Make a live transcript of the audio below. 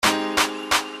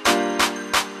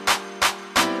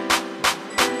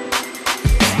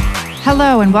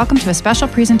Hello, and welcome to a special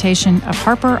presentation of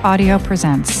Harper Audio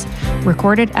Presents,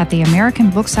 recorded at the American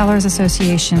Booksellers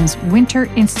Association's Winter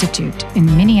Institute in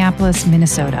Minneapolis,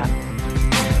 Minnesota.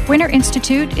 Winter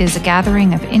Institute is a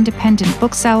gathering of independent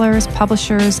booksellers,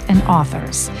 publishers, and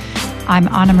authors. I'm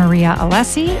Anna Maria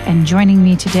Allessi, and joining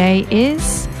me today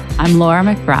is... I'm Laura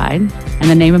McBride, and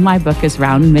the name of my book is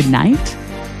Round Midnight.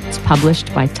 It's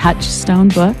published by Touchstone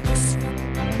Books.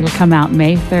 It'll come out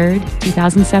May 3rd,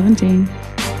 2017.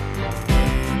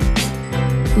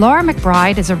 Laura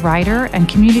McBride is a writer and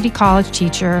community college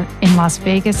teacher in Las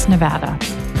Vegas, Nevada.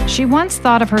 She once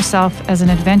thought of herself as an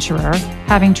adventurer,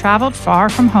 having traveled far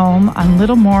from home on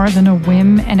little more than a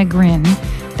whim and a grin,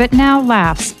 but now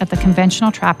laughs at the conventional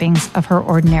trappings of her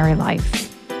ordinary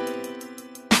life.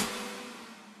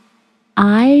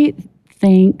 I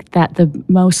think that the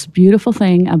most beautiful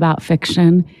thing about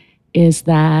fiction is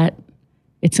that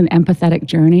it's an empathetic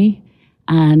journey.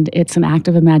 And it's an act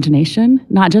of imagination,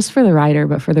 not just for the writer,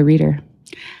 but for the reader.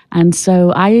 And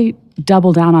so I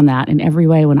double down on that in every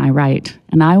way when I write.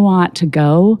 And I want to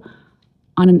go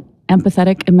on an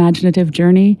empathetic, imaginative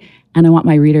journey, and I want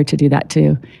my reader to do that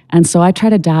too. And so I try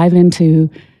to dive into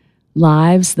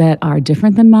lives that are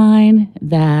different than mine,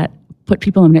 that put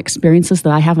people in experiences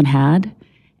that I haven't had.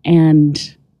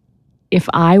 And if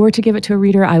I were to give it to a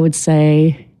reader, I would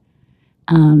say...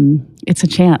 it's a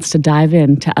chance to dive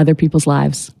into other people's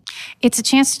lives. It's a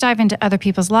chance to dive into other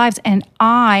people's lives. And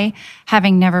I,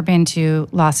 having never been to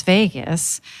Las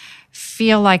Vegas,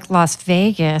 feel like Las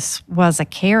Vegas was a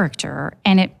character.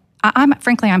 And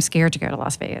I'm scared to go to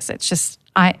Las Vegas. It's just,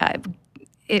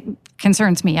 it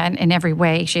concerns me in every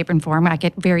way, shape, and form. I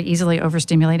get very easily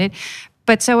overstimulated.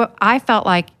 But so I felt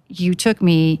like you took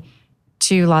me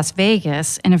to Las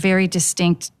Vegas in a very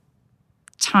distinct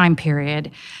time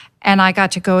period. And I got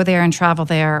to go there and travel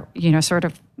there, sort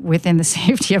of within the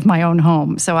safety of my own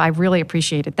home. So I really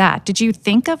appreciated that. Did you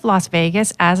think of Las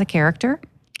Vegas as a character?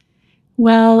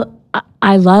 Well,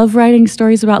 I love writing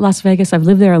stories about Las Vegas. I've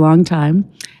lived there a long time,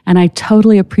 and I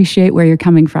totally appreciate where you're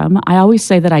coming from. I always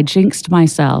say that I jinxed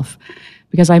myself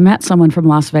because I met someone from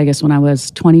Las Vegas when I was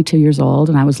 22 years old,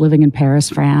 and I was living in Paris,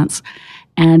 France.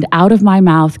 And out of my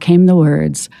mouth came the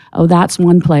words, "Oh, that's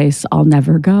one place I'll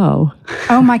never go."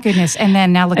 Oh my goodness! And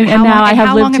then now look. And now I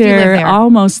have lived here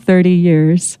almost 30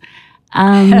 years.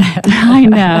 I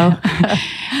know,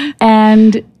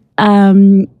 and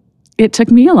it took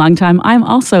me a long time. I'm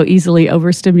also easily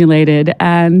overstimulated,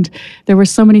 and there were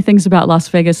so many things about Las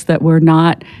Vegas that were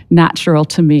not natural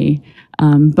to me.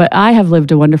 But I have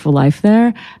lived a wonderful life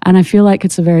there, and I feel like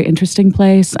it's a very interesting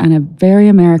place and a very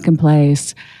American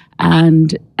place.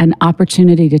 And an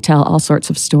opportunity to tell all sorts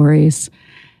of stories.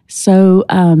 So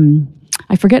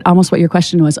I forget almost what your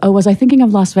question was. Oh, was I thinking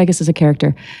of Las Vegas as a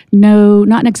character? No,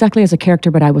 not exactly as a character,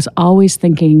 but I was always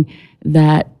thinking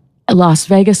that Las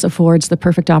Vegas affords the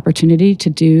perfect opportunity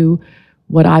to do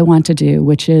what I want to do,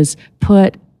 which is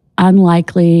put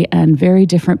unlikely and very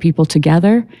different people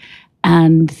together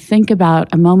and think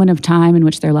about a moment of time in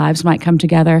which their lives might come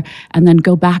together and then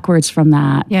go backwards from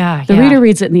that. The reader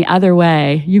reads it in the other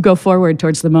way. You go forward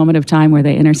towards the moment of time where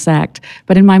they intersect.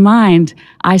 But in my mind,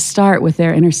 I start with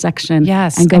their intersection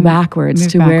and go backwards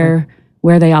to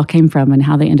where they all came from and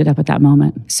how they ended up at that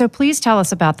moment. So please tell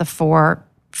us about the 4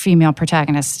 female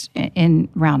protagonists in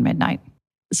Round Midnight.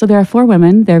 So there are 4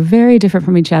 women. They're very different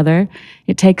from each other.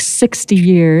 It takes 60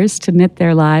 years to knit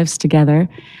their lives together.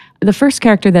 The first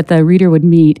character that the reader would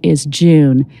meet is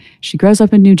June. She grows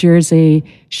up in New Jersey.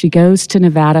 She goes to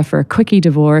Nevada for a quickie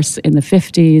divorce in the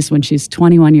 50s when she's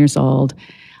 21 years old.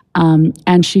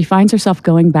 And she finds herself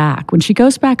going back. When she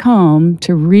goes back home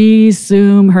to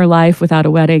resume her life without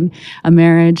a wedding, a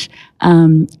marriage,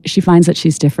 she finds that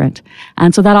she's different.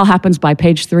 And so that all happens by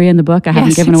page 3 in the book. I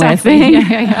haven't given away a thing.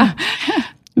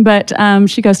 But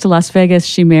she goes to Las Vegas,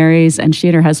 she marries, and she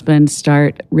and her husband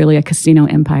start really a casino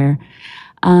empire.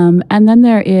 And then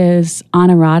there is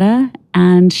Honorata,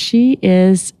 and she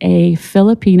is a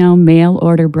Filipino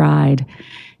mail-order bride.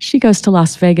 She goes to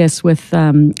Las Vegas with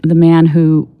the man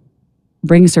who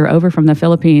brings her over from the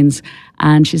Philippines,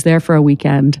 and she's there for a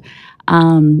weekend,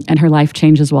 and her life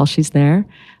changes while she's there.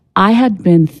 I had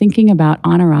been thinking about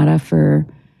Honorata for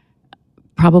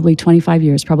probably 25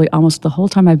 years, probably almost the whole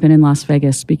time I've been in Las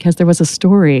Vegas, because there was a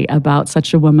story about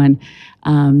such a woman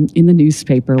in the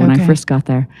newspaper when I first got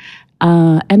there.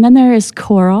 And then there is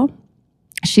Coral.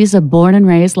 She's a born and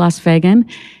raised Las Vegan.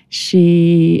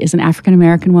 She is an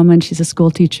African-American woman. She's a school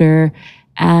teacher.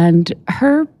 And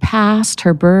her past,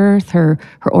 her birth, her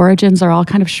origins are all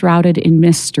kind of shrouded in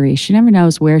mystery. She never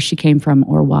knows where she came from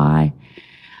or why.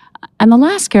 And the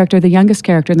last character, the youngest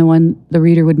character, and the one the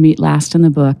reader would meet last in the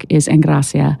book is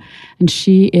Engracia. And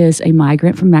she is a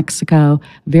migrant from Mexico,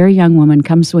 a very young woman,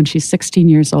 comes when she's 16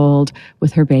 years old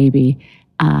with her baby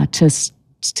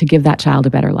to give that child a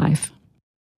better life.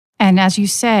 And as you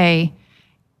say,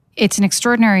 it's an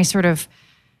extraordinary sort of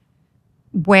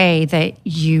way that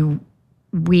you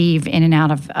weave in and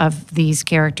out of these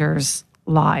characters'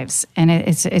 lives, and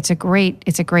it's a great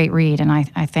read, and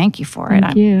I thank you for it.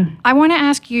 Thank you. I want to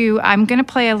ask you. I'm going to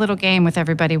play a little game with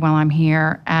everybody while I'm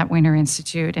here at Winter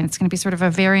Institute, and it's going to be sort of a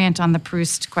variant on the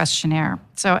Proust questionnaire.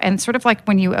 So, and sort of like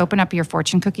when you open up your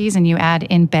fortune cookies and you add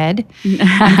in bed,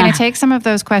 I'm going to take some of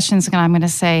those questions and I'm going to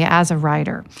say as a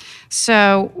writer.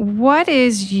 So, what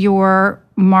is your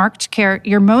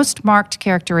most marked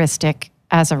characteristic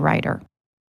as a writer?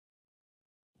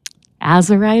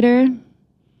 As a writer,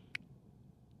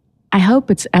 I hope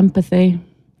it's empathy.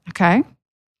 Okay.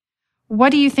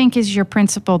 What do you think is your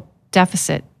principal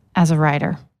deficit as a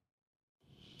writer?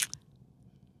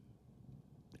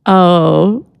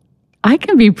 Oh, I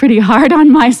can be pretty hard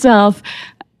on myself.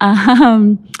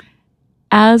 As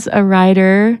a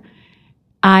writer,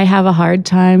 I have a hard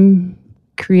time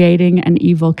creating an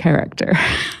evil character.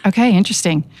 Okay,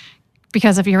 interesting.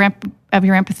 Because of your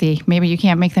empathy, maybe you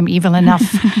can't make them evil enough.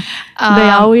 They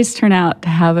always turn out to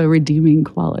have a redeeming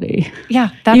quality. Yeah,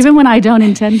 even when I don't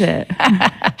intend it.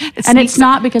 And it's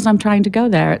not because I'm trying to go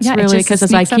there. It's really because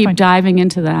as I keep diving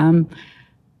into them,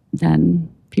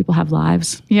 then people have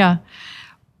lives. Yeah.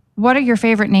 What are your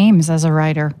favorite names as a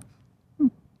writer?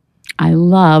 I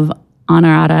love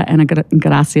Honorata and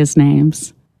Gracia's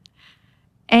names.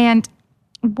 And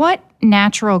what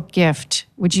natural gift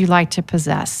would you like to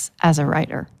possess as a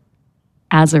writer?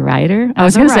 As a writer? I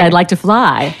was going to say I'd like to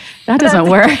fly. That doesn't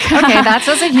work. Okay, that's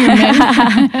as a human.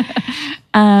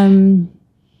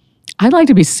 I'd like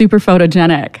to be super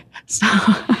photogenic. So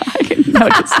I can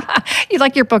notice. You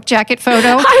like your book jacket photo?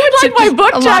 I would like my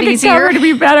book jacket cover to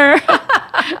be better.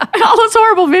 All those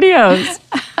horrible videos.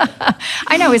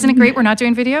 I know. Isn't it great we're not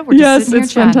doing video? We're just sitting here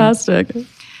chatting. Fantastic.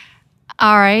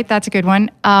 All right, that's a good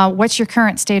one. What's your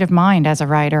current state of mind as a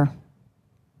writer?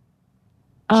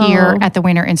 Here at the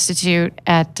Winter Institute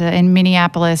in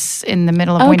Minneapolis in the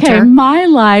middle of winter. Okay, my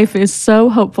life is so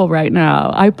hopeful right now.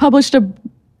 I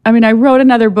wrote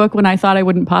another book when I thought I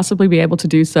wouldn't possibly be able to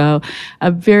do so.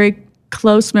 A very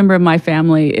close member of my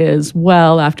family is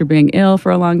well after being ill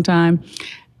for a long time.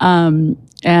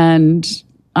 And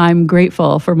I'm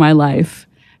grateful for my life.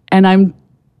 And I'm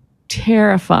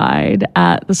terrified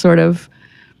at the sort of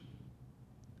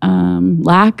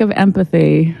lack of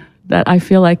empathy that I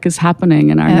feel like is happening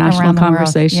in our national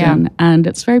conversation. Yeah. And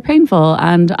it's very painful.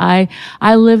 And I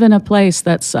live in a place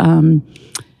that's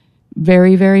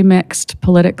very, very mixed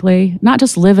politically. Not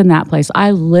just live in that place.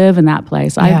 I live in that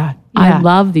place. I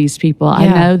love these people. Yeah. I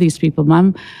know these people.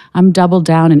 I'm doubled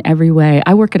down in every way.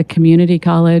 I work at a community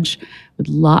college with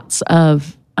lots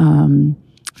of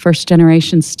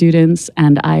first-generation students,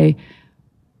 and I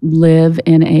live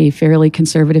in a fairly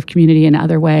conservative community in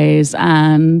other ways,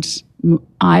 and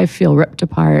I feel ripped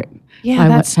apart by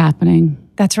what's happening.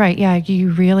 That's right. Yeah,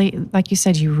 you really, like you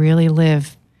said, you really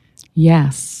live.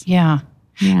 Yes. Yeah.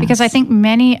 Yes. Because I think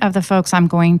many of the folks I'm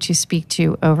going to speak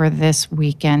to over this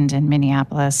weekend in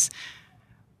Minneapolis,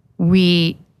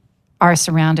 we are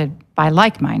surrounded by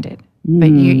like-minded.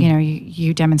 But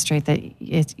you demonstrate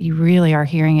that you really are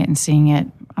hearing it and seeing it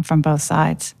from both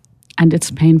sides. And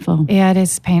it's painful. Yeah, it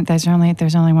is pain. There's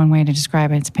only one way to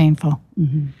describe it. It's painful.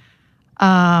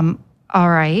 Mm-hmm. All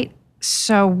right.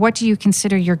 So what do you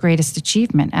consider your greatest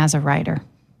achievement as a writer?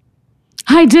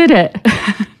 I did it.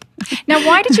 Now,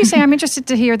 why did you say, I'm interested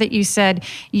to hear that you said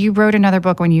you wrote another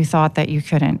book when you thought that you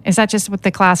couldn't. Is that just with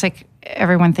the classic,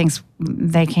 everyone thinks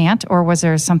they can't, or was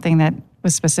there something that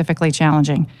was specifically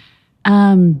challenging?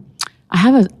 I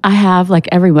have like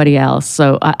everybody else,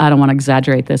 so I don't want to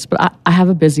exaggerate this, but I have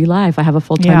a busy life. I have a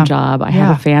full-time job. I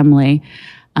have a family.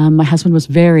 My husband was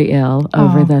very ill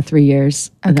over the 3 years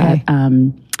that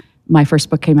my first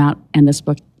book came out and this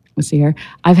book was here.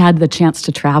 I've had the chance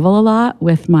to travel a lot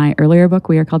with my earlier book,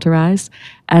 We Are Called to Rise,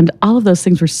 and all of those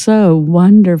things were so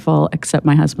wonderful, except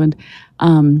my husband.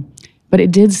 But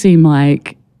it did seem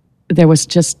like there was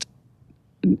just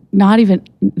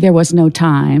there was no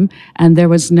time and there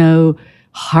was no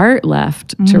heart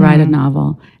left to write a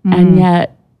novel. And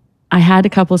yet I had a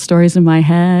couple of stories in my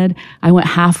head. I went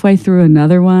halfway through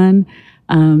another one.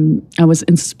 I was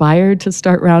inspired to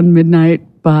start around midnight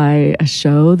by a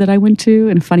show that I went to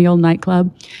in a funny old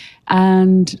nightclub.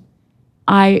 And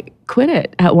I quit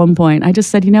it at one point. I just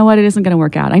said, you know what? It isn't going to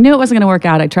work out. I knew it wasn't going to work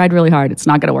out. I tried really hard. It's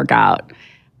not going to work out.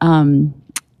 And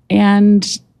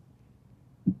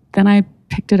and I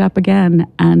picked it up again,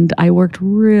 and I worked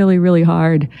really, really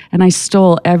hard, and I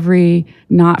stole every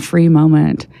not free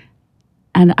moment.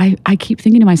 And I keep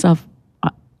thinking to myself,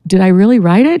 did I really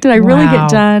write it? Did I really get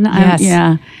done?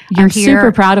 Yes. I'm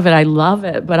super proud of it. I love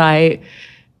it, but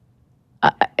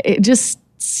it just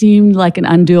seemed like an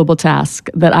undoable task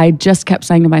that I just kept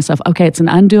saying to myself, okay, it's an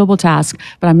undoable task,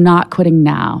 but I'm not quitting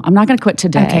now. I'm not going to quit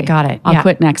today. Okay, got it. I'll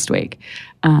quit next week.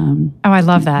 I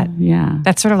love that. Yeah.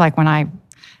 That's sort of like when I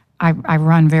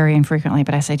run very infrequently,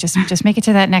 but I say, just make it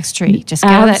to that next tree. Just go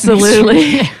to that next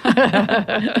tree.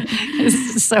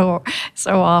 It's so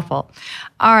awful.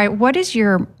 All right, what is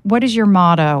your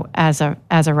motto as a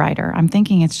writer? I'm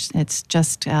thinking it's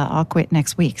just I'll quit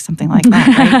next week, something like that,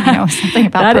 right? Something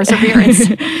about perseverance.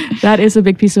 That is a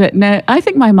big piece of it. No, I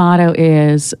think my motto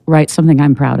is write something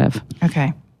I'm proud of.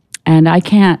 Okay. And I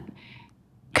can't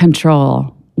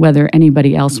control whether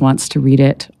anybody else wants to read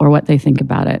it or what they think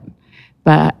about it.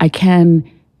 But I can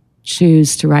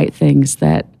choose to write things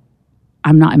that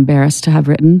I'm not embarrassed to have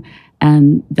written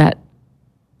and that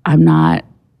I'm not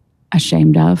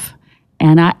ashamed of.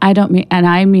 And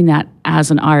I mean that as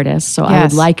an artist. So I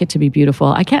would like it to be beautiful.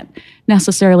 I can't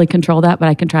necessarily control that, but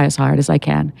I can try as hard as I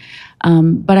can.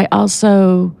 But I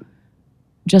also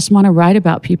just want to write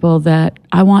about people that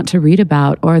I want to read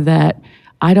about or that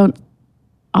I don't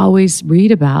always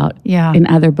read about in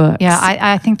other books. Yeah,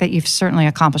 I think that you've certainly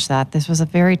accomplished that. This was a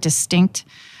very distinct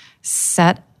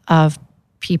set of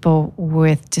people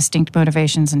with distinct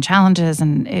motivations and challenges,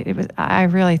 and I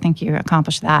really think you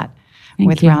accomplished that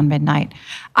with Round Midnight.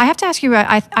 I have to ask you,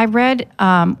 I read,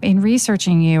 in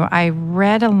researching you, I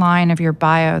read a line of your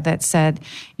bio that said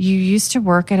you used to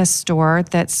work at a store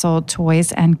that sold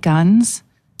toys and guns.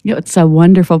 It's a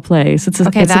wonderful place. It's an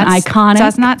iconic.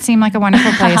 Does not seem like a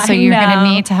wonderful place. So you're going to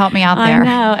need to help me out there. I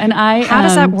know, and how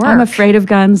does that work? I'm afraid of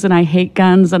guns, and I hate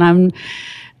guns, and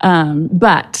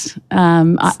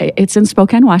it's in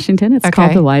Spokane, Washington. It's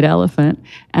called the White Elephant,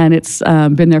 and it's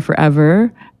been there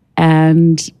forever.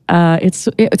 And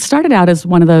it started out as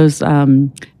one of those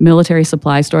military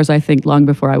supply stores, I think, long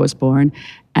before I was born.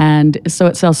 And so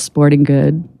it sells sporting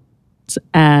goods.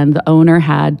 And the owner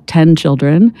had 10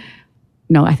 children.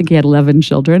 No, I think he had 11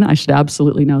 children. I should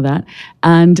absolutely know that.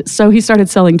 And so he started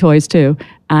selling toys too.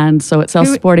 And so it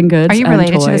sells sporting goods and toys. Are you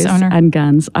related to this owner? And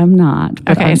guns. I'm not.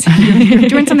 Okay, so you're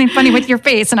doing something funny with your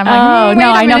face. And I'm like,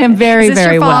 I know him very,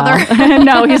 very well.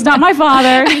 No, he's not my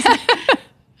father.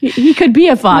 He could be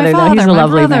a father, though. He's a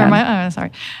lovely man.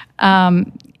 Sorry.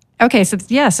 Okay, so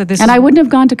this And I wouldn't have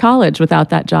gone to college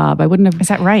without that job. I wouldn't have. Is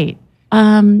that right?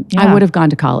 I would have gone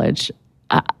to college.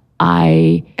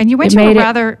 And you went to a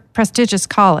rather prestigious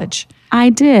college.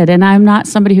 I did, and I'm not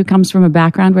somebody who comes from a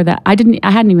background where I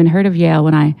hadn't even heard of Yale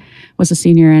when I was a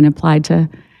senior and applied to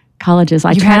colleges.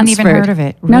 You hadn't even heard of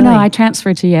it? Really? No, I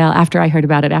transferred to Yale after I heard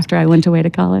about it, after I went away to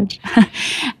college.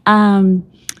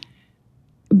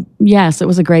 Yes, it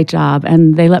was a great job,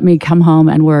 and they let me come home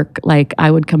and work like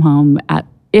I would come home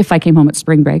if I came home at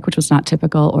spring break, which was not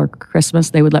typical, or Christmas,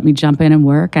 they would let me jump in and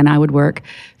work, and I would work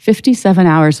 57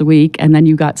 hours a week, and then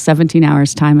you got 17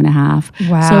 hours time and a half.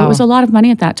 Wow. So it was a lot of money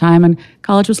at that time, and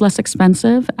college was less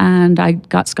expensive, and I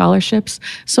got scholarships.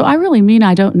 So I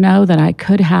don't know that I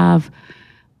could have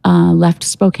left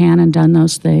Spokane and done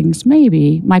those things.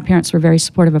 Maybe. My parents were very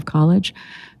supportive of college,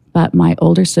 but my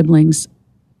older siblings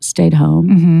stayed home.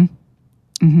 Mm-hmm.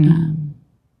 Mm-hmm.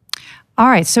 All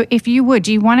right, so if you would,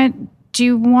 do you want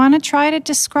to try to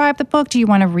describe the book? Do you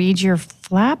want to read your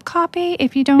flap copy?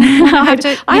 If you don't have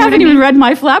to, I haven't even read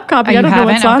my flap copy. I don't know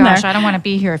what's on there. I don't want to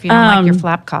be here if you don't like your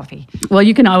flap copy. Well,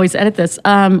 you can always edit this.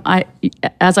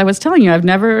 As I was telling you,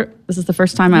 this is the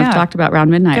first time I've talked about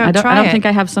Round Midnight. I don't think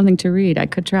I have something to read. I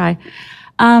could try.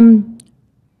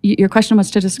 Your question was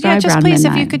to describe Round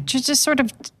Midnight. If you could just sort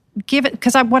of give it,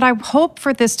 because what I hope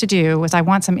for this to do is I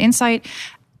want some insight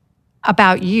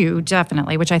about you,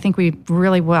 definitely, which I think we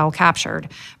really well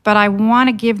captured. But I want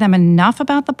to give them enough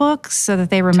about the book so that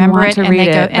they remember it and they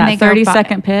go. And they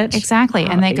 30-second pitch, exactly,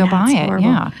 and they go buy it. Horrible.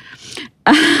 Yeah,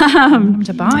 I want them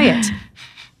to buy it.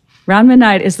 Round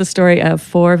Midnight is the story of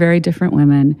 4 very different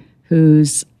women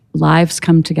whose lives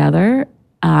come together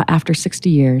after 60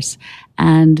 years,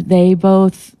 and they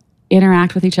both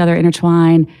interact with each other,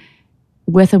 intertwine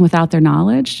with and without their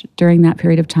knowledge during that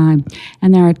period of time.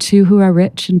 And there are 2 who are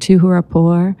rich and 2 who are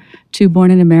poor, 2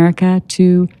 born in America,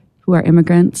 2 who are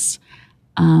immigrants.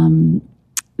 I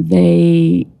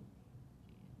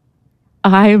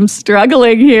am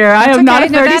struggling here. I am not a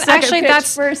 30-second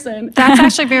pitch person. That's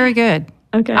actually very good.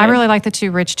 Okay. I really like the Too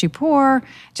Rich, Too Poor.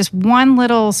 Just one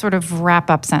little sort of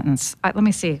wrap-up sentence. Let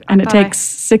me see. And it takes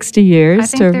 60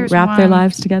 years to wrap their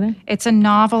lives together? It's a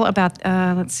novel about,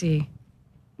 let's see.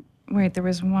 Wait, there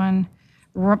was one.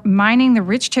 Mining the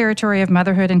rich territory of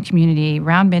motherhood and community,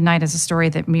 Round Midnight is a story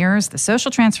that mirrors the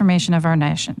social transformation of our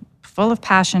nation. Full of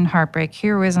passion, heartbreak,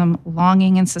 heroism,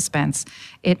 longing, and suspense,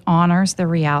 it honors the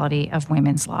reality of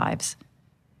women's lives.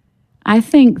 I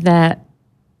think that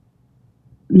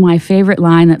my favorite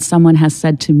line that someone has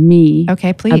said to me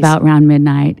about Round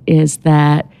Midnight is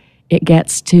that it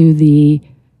gets to the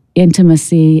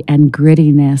intimacy and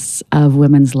grittiness of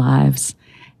women's lives.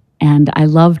 And I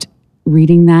loved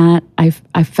reading that.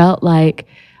 I felt like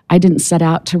I didn't set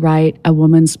out to write a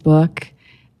woman's book.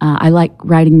 I like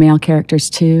writing male characters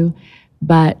too,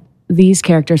 but these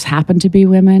characters happen to be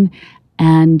women.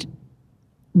 And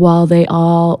while they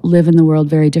all live in the world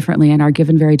very differently and are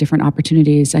given very different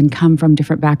opportunities and come from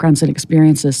different backgrounds and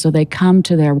experiences, so they come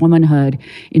to their womanhood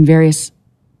in very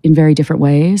different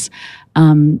ways,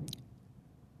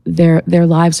 their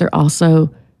lives are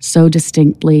also so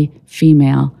distinctly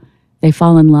female. They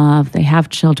fall in love, they have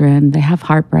children, they have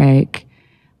heartbreak,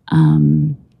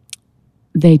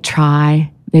 they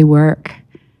try, they work.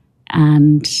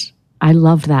 And I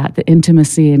love that, the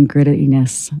intimacy and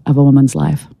grittiness of a woman's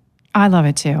life. I love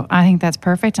it too. I think that's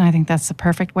perfect, and I think that's the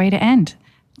perfect way to end.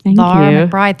 Thank Laura you.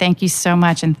 McBride, thank you so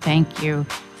much, and thank you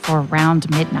for Round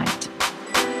Midnight.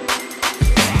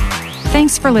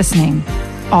 Thanks for listening.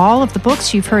 All of the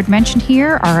books you've heard mentioned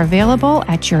here are available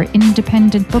at your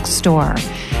independent bookstore.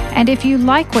 And if you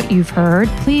like what you've heard,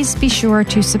 please be sure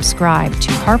to subscribe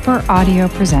to Harper Audio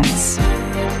Presents.